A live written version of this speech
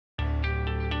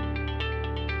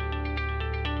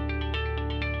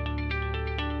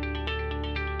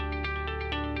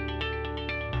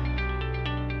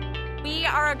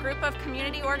are a group of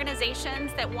community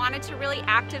organizations that wanted to really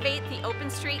activate the open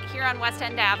street here on West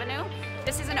End Avenue.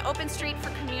 This is an open street for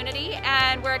community,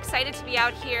 and we're excited to be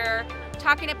out here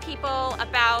talking to people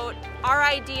about our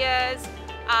ideas,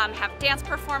 have dance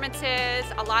performances,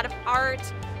 a lot of art.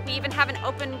 We even have an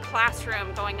open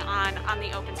classroom going on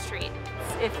the open street.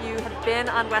 If you have been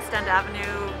on West End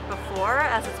Avenue before,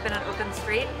 as it's been an open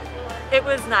street, it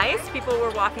was nice. People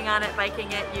were walking on it, biking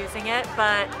it, using it,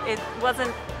 but it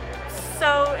wasn't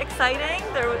so exciting.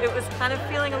 It was kind of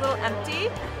feeling a little empty.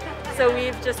 So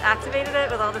we've just activated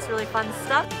it with all this really fun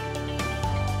stuff.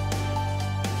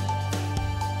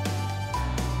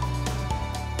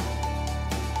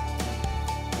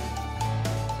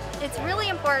 It's really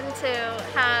important to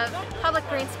have public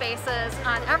green spaces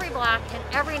on every block, in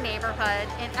every neighborhood,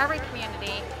 in every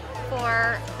community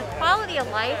for the quality of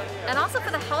life and also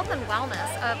for the health and wellness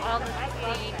of all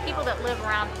the people that live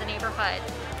around the neighborhood.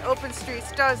 Open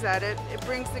Streets does that. It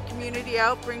brings the community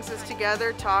out, brings us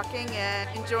together, talking and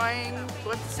enjoying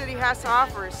what the city has to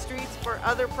offer, streets for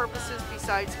other purposes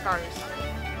besides cars.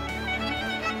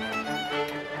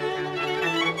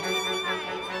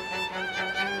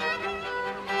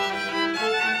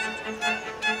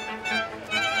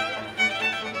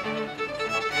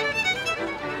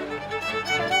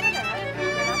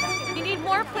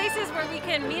 Places where we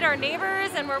can meet our neighbors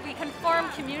and where we can form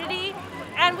community,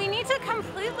 and we need to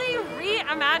completely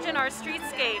reimagine our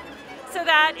streetscape so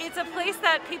that it's a place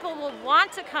that people will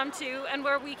want to come to and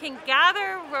where we can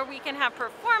gather, where we can have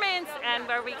performance, and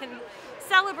where we can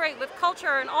celebrate with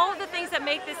culture and all of the things that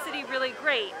make this city really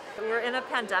great. We're in a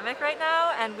pandemic right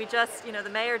now, and the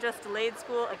mayor just delayed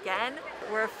school again.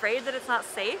 We're afraid that it's not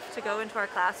safe to go into our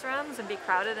classrooms and be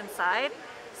crowded inside.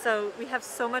 So we have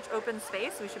so much open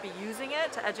space, we should be using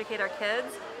it to educate our kids,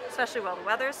 especially while the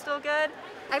weather's still good.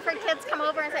 I've heard kids come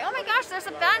over and say, oh my gosh, there's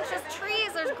a bench, there's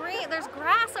trees, there's green, there's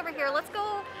grass over here, let's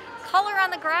go color on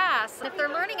the grass. If they're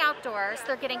learning outdoors,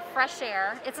 they're getting fresh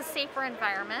air, it's a safer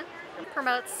environment, it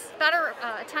promotes better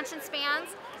attention spans,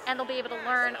 and they'll be able to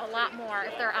learn a lot more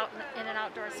if they're out in an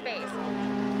outdoor space.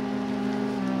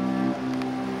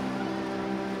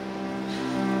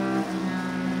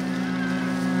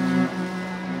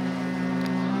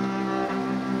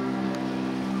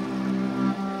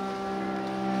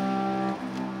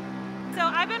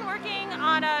 I've been working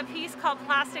on a piece called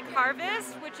Plastic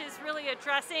Harvest, which is really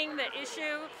addressing the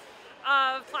issue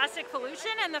of plastic pollution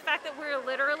and the fact that we're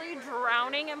literally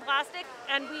drowning in plastic,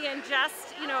 and we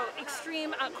ingest,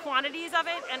 extreme quantities of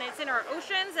it, and it's in our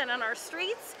oceans and on our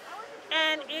streets,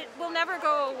 and it will never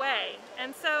go away.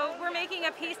 And so we're making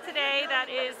a piece today that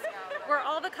is where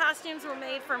all the costumes were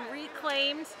made from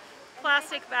reclaimed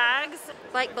plastic bags.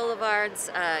 Bike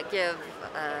boulevards give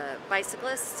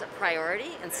bicyclists priority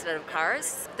instead of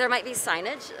cars. There might be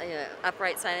signage,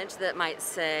 upright signage that might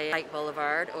say Bike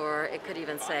Boulevard, or it could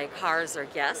even say cars or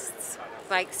guests.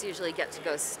 Bikes usually get to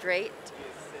go straight,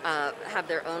 have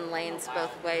their own lanes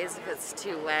both ways if it's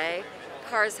two-way.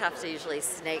 Cars have to usually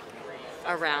snake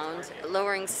around,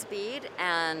 lowering speed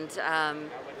and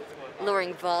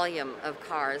lowering volume of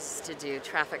cars to do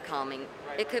traffic calming.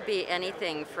 It could be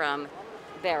anything from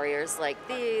barriers like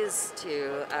these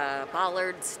to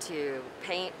bollards to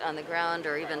paint on the ground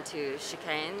or even to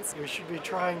chicanes. We should be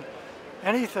trying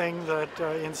anything that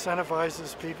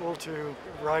incentivizes people to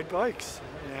ride bikes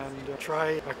and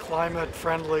try a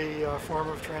climate-friendly form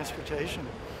of transportation.